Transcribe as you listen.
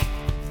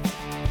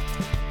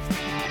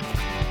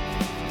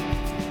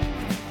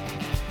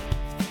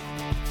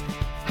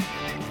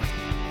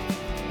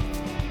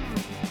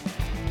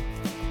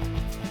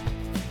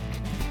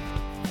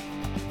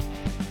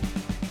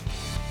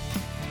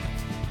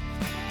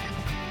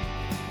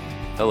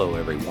Hello,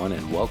 everyone,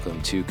 and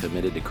welcome to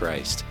Committed to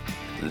Christ.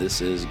 This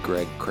is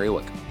Greg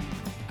Krawick.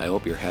 I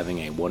hope you're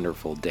having a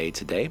wonderful day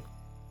today.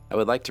 I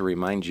would like to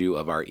remind you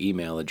of our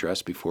email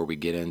address before we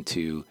get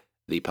into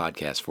the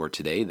podcast for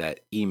today. That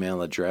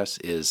email address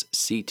is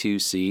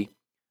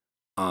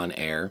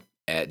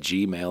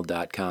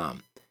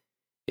c2conair@gmail.com.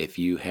 If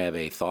you have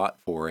a thought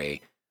for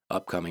a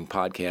upcoming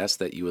podcast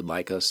that you would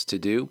like us to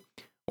do,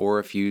 or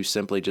if you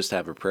simply just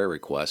have a prayer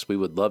request, we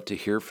would love to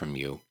hear from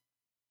you.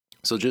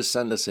 So just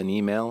send us an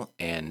email,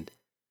 and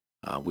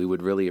we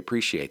would really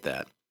appreciate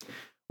that.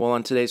 Well,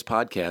 on today's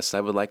podcast,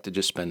 I would like to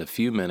just spend a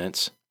few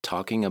minutes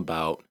talking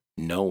about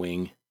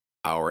knowing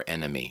our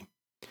enemy.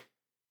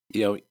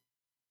 You know,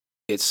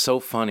 it's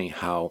so funny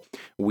how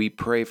we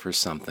pray for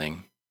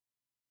something,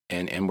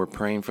 and we're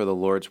praying for the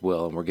Lord's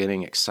will, and we're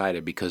getting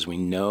excited because we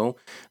know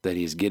that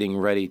He's getting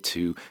ready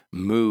to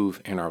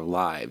move in our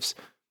lives.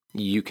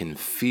 You can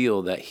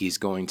feel that He's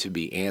going to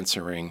be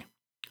answering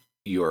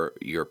your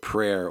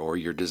prayer or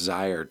your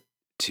desire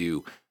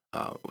to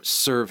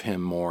serve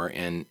Him more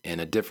in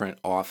a different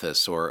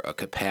office or a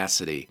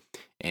capacity.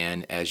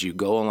 And as you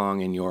go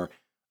along in your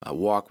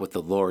walk with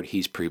the Lord,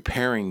 He's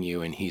preparing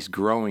you and He's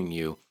growing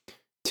you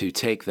to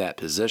take that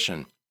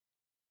position.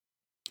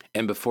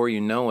 And before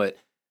you know it,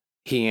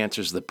 He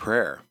answers the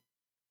prayer.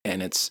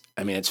 And it's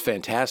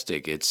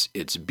fantastic.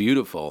 It's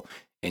beautiful.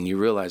 And you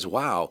realize,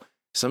 wow,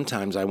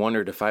 sometimes I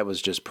wondered if I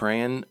was just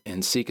praying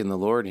and seeking the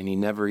Lord and He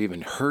never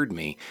even heard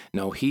me.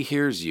 No, He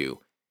hears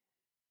you.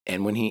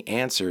 And when He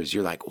answers,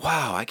 you're like,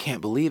 wow, I can't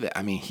believe it.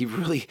 I mean, He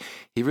really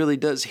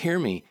does hear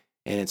me.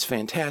 And it's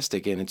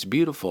fantastic and it's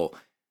beautiful.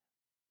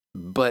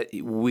 But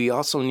we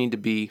also need to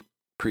be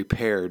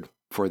prepared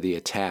for the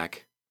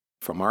attack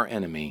from our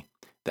enemy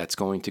that's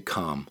going to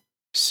come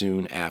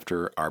soon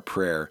after our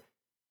prayer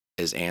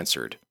is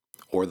answered,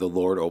 or the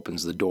Lord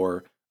opens the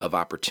door of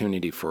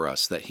opportunity for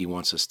us that He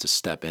wants us to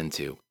step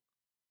into.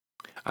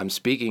 I'm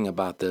speaking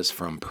about this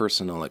from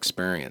personal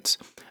experience.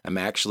 I'm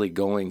actually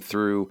going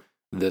through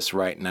this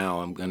right now.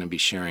 I'm going to be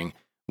sharing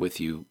with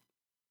you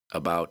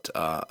about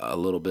a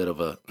little bit of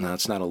no,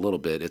 it's not a little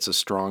bit, it's a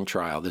strong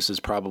trial. This is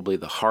probably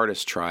the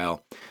hardest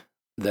trial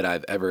that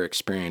I've ever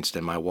experienced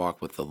in my walk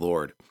with the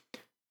Lord.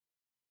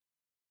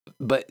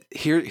 But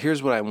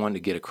here's what I wanted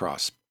to get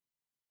across.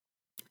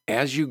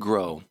 As you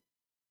grow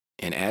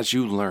and as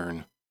you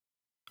learn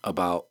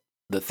about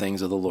the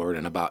things of the Lord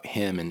and about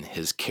Him and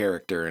His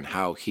character and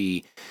how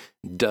He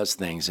does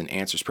things and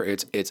answers prayer,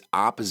 it's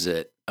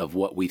opposite of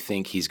what we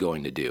think He's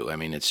going to do. I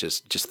mean, it's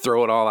just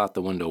throw it all out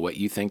the window. What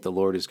you think the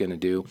Lord is going to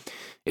do,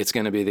 it's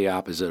going to be the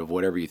opposite of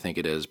whatever you think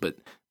it is. But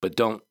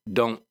don't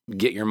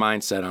get your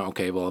mindset on,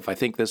 okay, well, if I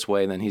think this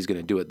way, then He's going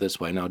to do it this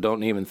way. No,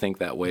 don't even think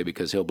that way,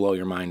 because He'll blow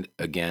your mind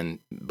again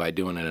by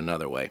doing it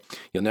another way.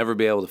 You'll never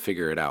be able to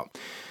figure it out.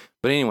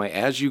 But anyway,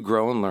 as you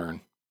grow and learn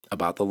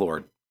about the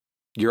Lord,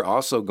 you're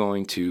also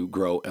going to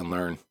grow and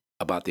learn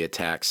about the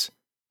attacks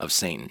of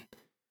Satan,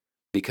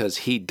 because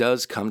he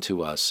does come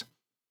to us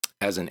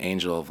as an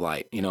angel of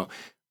light. You know,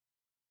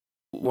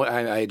 what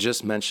I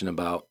just mentioned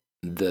about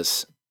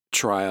this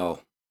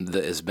trial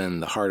that has been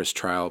the hardest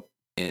trial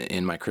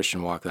in my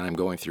Christian walk that I'm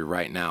going through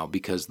right now,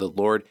 because the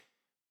Lord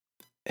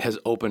has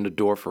opened a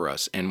door for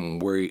us, and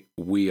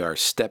we are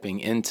stepping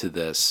into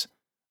this,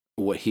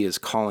 what He is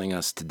calling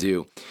us to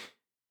do.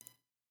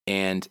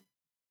 And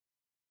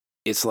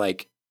it's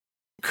like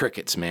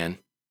crickets, man.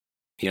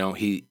 You know,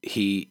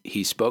 he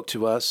spoke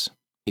to us.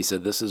 He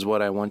said, this is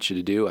what I want you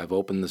to do. I've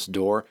opened this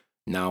door.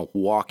 Now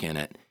walk in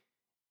it.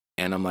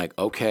 And I'm like,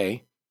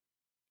 okay.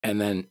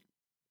 And then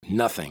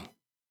nothing.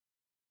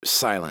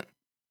 Silent.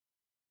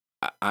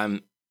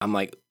 I'm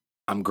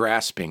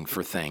grasping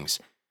for things.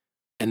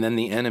 And then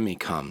the enemy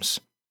comes.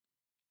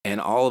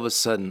 And all of a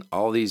sudden,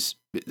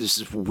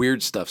 this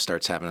weird stuff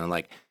starts happening.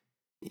 Like,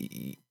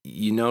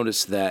 you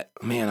notice that,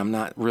 man, I'm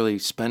not really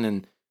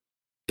spending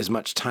as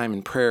much time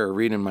in prayer or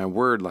reading my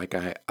word like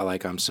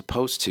I'm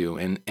supposed to.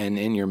 And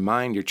in your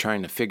mind, you're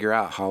trying to figure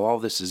out how all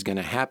this is going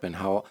to happen,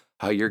 how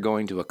you're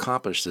going to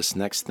accomplish this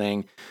next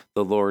thing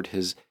the Lord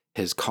is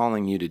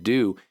calling you to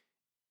do.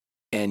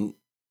 And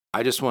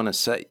I just want to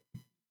set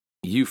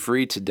you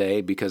free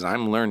today, because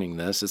I'm learning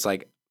this. It's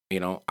like,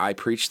 you know, I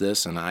preach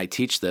this and I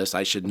teach this.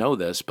 I should know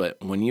this,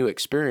 but when you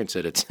experience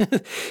it,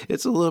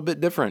 it's a little bit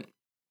different.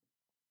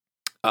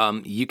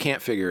 You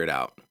can't figure it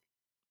out.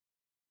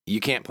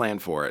 You can't plan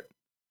for it.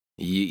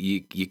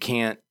 You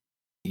can't.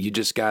 You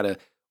just got to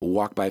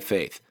walk by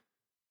faith.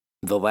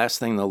 The last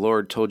thing the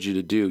Lord told you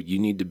to do, you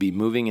need to be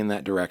moving in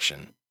that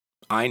direction.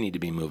 I need to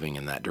be moving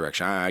in that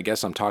direction. I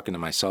guess I'm talking to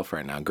myself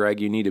right now. Greg,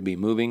 you need to be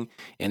moving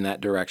in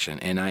that direction,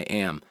 and I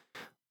am.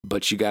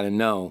 But you got to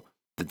know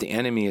that the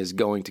enemy is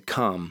going to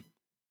come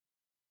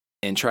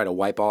and try to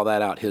wipe all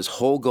that out. His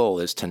whole goal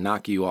is to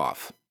knock you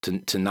off,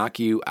 to knock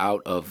you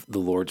out of the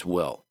Lord's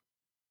will.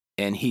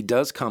 And he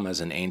does come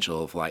as an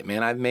angel of light.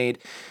 Man, I've made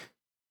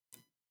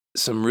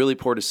some really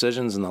poor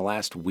decisions in the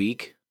last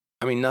week.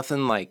 I mean,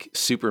 nothing like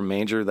super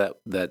major that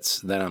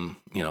I'm,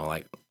 you know,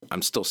 like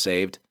I'm still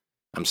saved.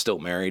 I'm still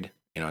married.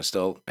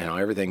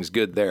 Everything's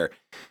good there.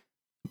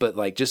 but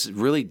like just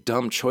really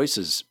dumb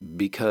choices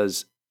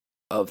because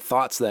of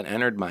thoughts that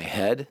entered my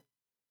head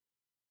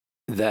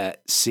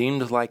that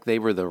seemed like they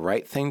were the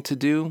right thing to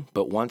do.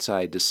 But once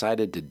I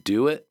decided to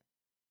do it,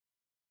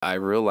 I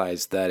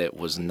realized that it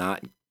was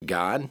not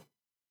God,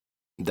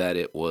 that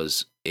it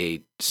was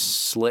a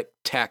slick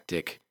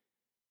tactic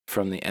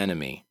from the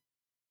enemy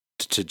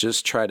to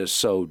just try to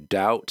sow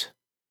doubt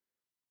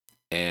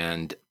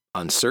and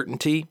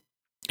uncertainty.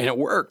 And it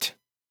worked.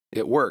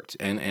 It worked.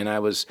 And I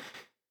was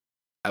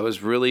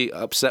really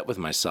upset with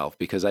myself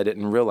because I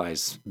didn't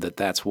realize that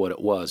that's what it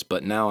was.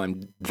 But now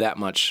I'm that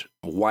much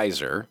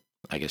wiser,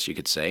 I guess you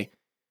could say,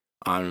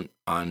 on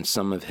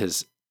some of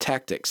his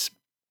tactics.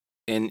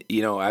 And,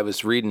 you know, I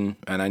was reading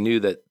and I knew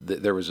that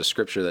there was a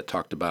scripture that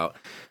talked about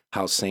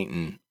how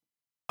Satan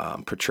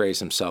portrays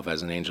himself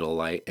as an angel of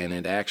light. And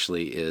it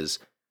actually is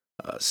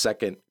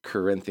 2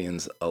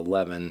 Corinthians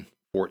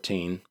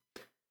 11:14.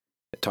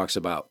 It talks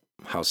about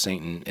how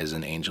Satan is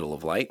an angel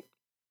of light.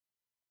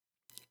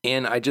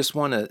 And I just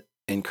want to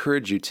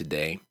encourage you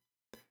today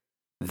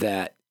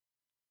that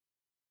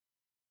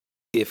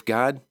if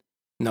God,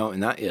 no,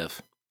 not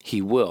if,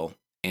 he will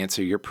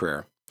answer your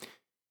prayer.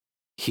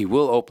 He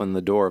will open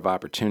the door of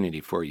opportunity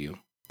for you.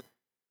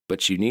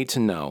 But you need to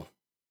know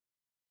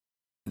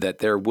that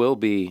there will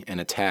be an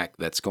attack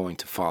that's going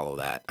to follow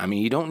that. I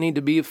mean, you don't need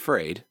to be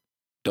afraid.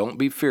 Don't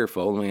be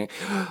fearful. I mean,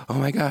 oh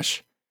my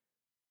gosh,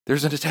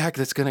 there's an attack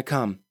that's going to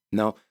come.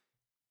 No,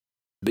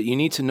 but you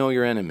need to know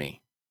your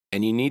enemy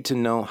and you need to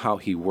know how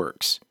he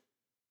works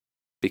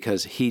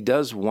because he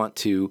does want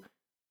to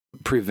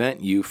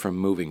prevent you from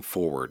moving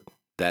forward.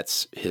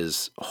 That's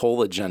his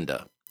whole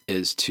agenda,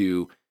 is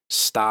to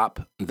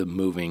stop the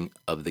moving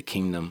of the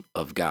kingdom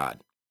of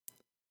God.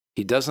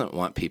 He doesn't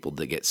want people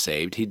to get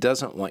saved. He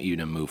doesn't want you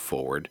to move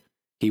forward.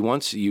 He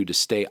wants you to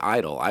stay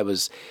idle. I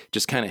was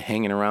just kind of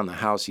hanging around the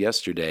house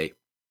yesterday,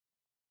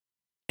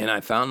 and I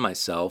found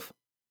myself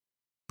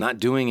not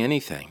doing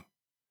anything.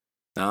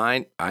 Now,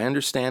 I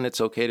understand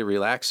it's okay to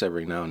relax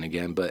every now and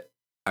again, but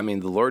I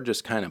mean, the Lord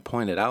just kind of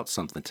pointed out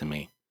something to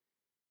me.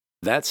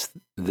 That's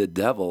the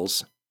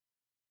devil's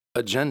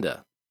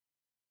agenda,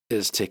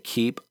 is to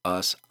keep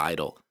us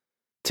idle,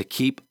 to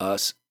keep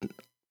us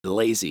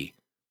lazy,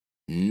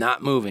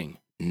 not moving,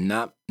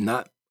 not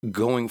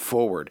going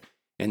forward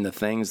in the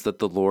things that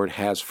the Lord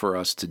has for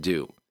us to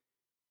do.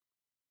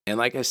 And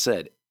like I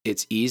said,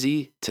 it's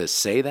easy to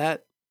say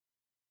that.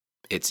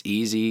 It's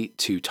easy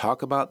to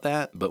talk about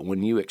that, but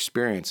when you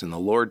experience it and the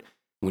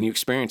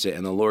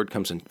Lord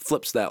comes and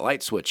flips that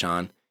light switch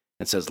on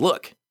and says,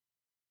 "Look,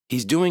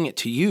 he's doing it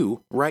to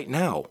you right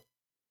now."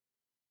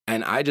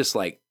 And I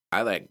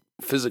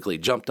physically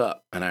jumped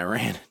up and I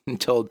ran and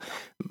told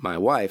my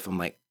wife, I'm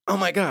like, "Oh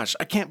my gosh,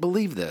 I can't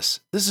believe this.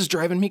 This is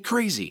driving me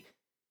crazy.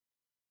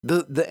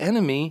 The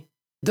enemy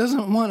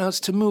doesn't want us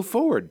to move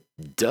forward."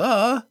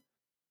 Duh.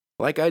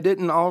 Like I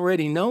didn't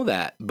already know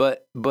that,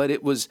 but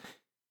it was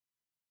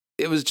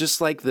just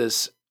like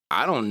this,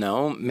 I don't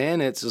know, man,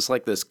 it's just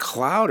like this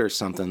cloud or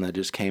something that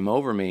just came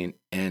over me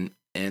and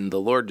the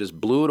Lord just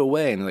blew it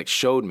away and like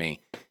showed me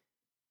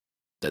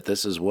that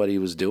this is what he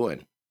was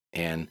doing.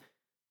 And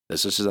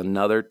this is just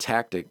another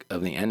tactic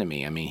of the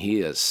enemy. I mean,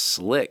 he is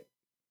slick.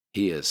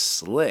 He is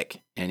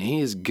slick and he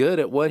is good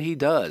at what he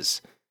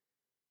does.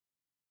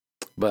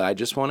 But I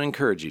just want to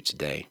encourage you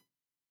today.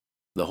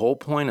 The whole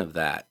point of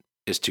that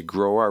is to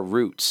grow our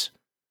roots.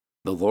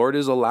 The Lord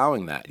is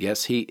allowing that.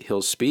 Yes,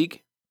 he'll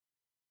speak,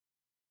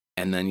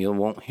 and then you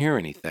won't hear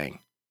anything.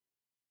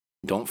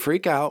 Don't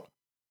freak out.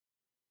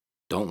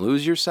 Don't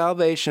lose your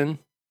salvation.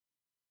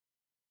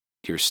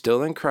 You're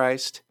still in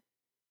Christ.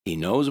 He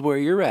knows where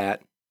you're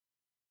at.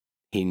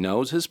 He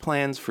knows his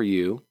plans for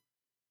you.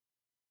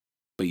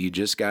 But you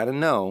just got to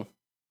know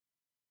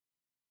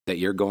that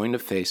you're going to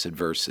face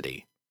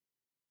adversity.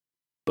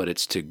 But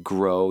it's to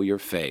grow your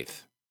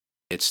faith.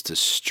 It's to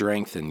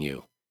strengthen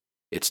you.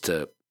 It's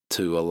to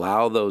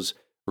allow those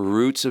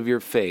roots of your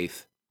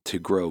faith to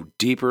grow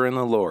deeper in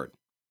the Lord.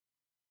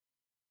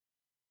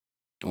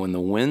 When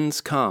the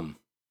winds come,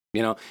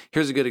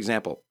 here's a good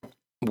example.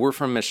 We're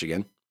from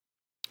Michigan,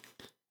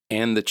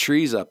 and the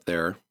trees up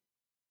there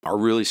are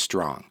really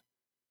strong.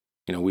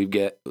 We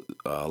get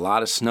a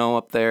lot of snow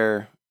up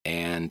there,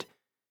 and,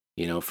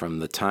 from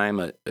the time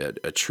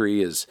a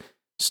tree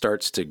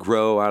starts to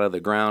grow out of the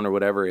ground or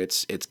whatever,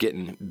 it's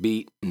getting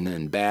beaten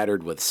and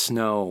battered with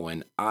snow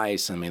and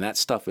ice. I mean, that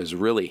stuff is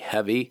really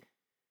heavy,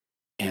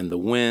 and the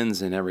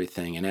winds and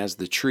everything. And as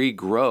the tree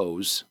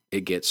grows,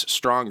 it gets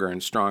stronger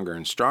and stronger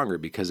and stronger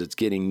because it's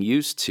getting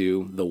used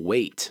to the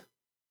weight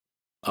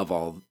of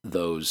all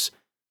those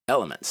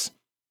elements.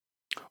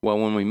 Well,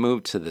 when we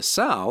moved to the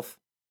south,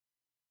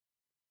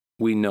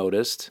 we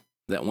noticed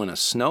that when a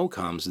snow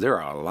comes,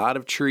 there are a lot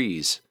of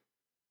trees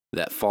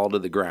that fall to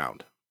the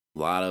ground. A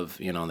lot of,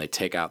 they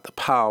take out the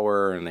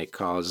power and they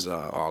cause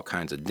all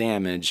kinds of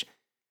damage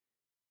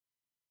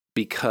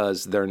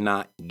because they're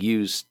not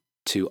used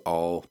to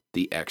all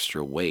the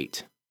extra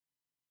weight.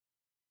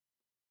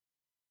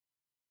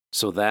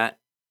 So that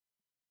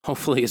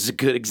hopefully is a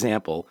good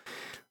example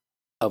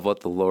of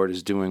what the Lord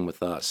is doing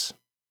with us.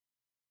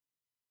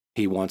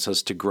 He wants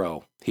us to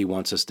grow. He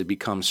wants us to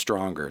become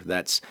stronger.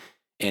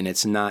 And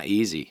it's not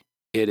easy.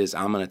 It is,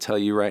 I'm going to tell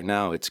you right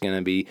now, it's going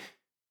to be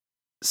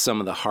some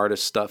of the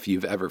hardest stuff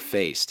you've ever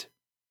faced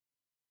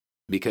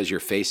because you're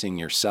facing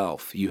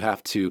yourself.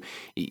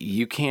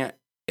 You can't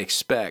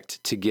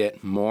expect to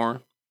get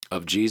more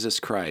of Jesus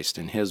Christ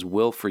and his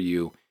will for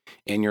you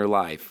in your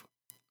life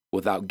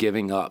without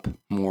giving up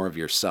more of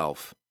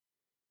yourself.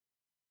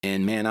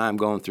 And man, I'm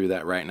going through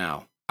that right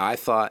now. I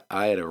thought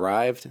I had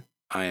arrived.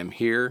 I am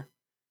here.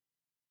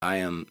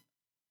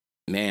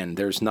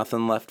 There's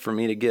nothing left for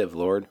me to give,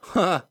 Lord.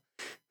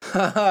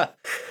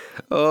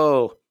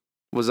 Oh,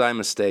 was I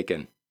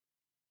mistaken?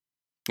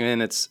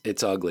 And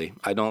it's ugly.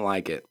 I don't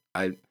like it.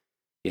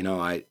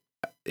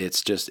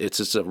 It's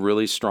just a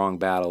really strong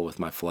battle with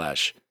my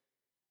flesh.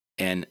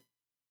 And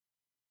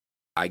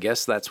I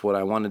guess that's what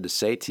I wanted to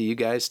say to you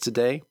guys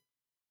today,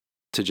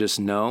 to just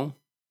know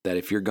that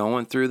if you're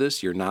going through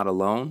this, you're not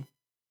alone.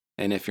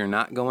 And if you're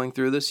not going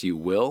through this, you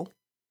will.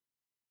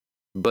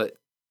 But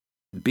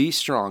be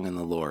strong in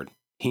the Lord.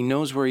 He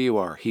knows where you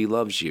are. He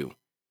loves you.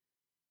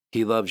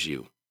 He loves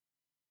you.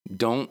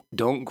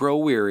 Don't grow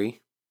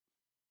weary.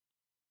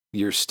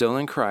 You're still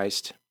in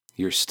Christ.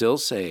 You're still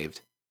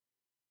saved.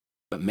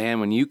 But man,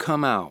 when you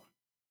come out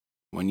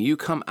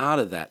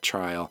of that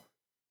trial,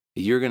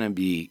 you're going to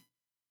be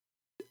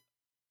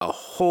a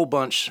whole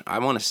bunch, I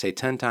want to say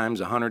 10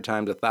 times, 100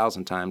 times,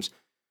 1,000 times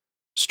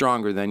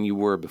stronger than you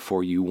were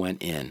before you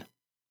went in.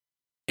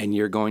 And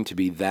you're going to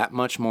be that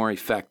much more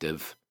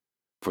effective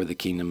for the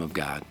kingdom of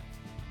God.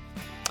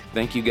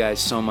 Thank you guys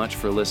so much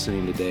for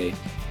listening today.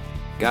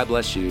 God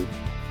bless you.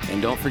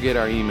 And don't forget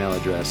our email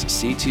address,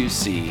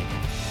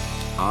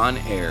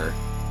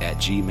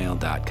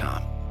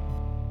 c2conair@gmail.com.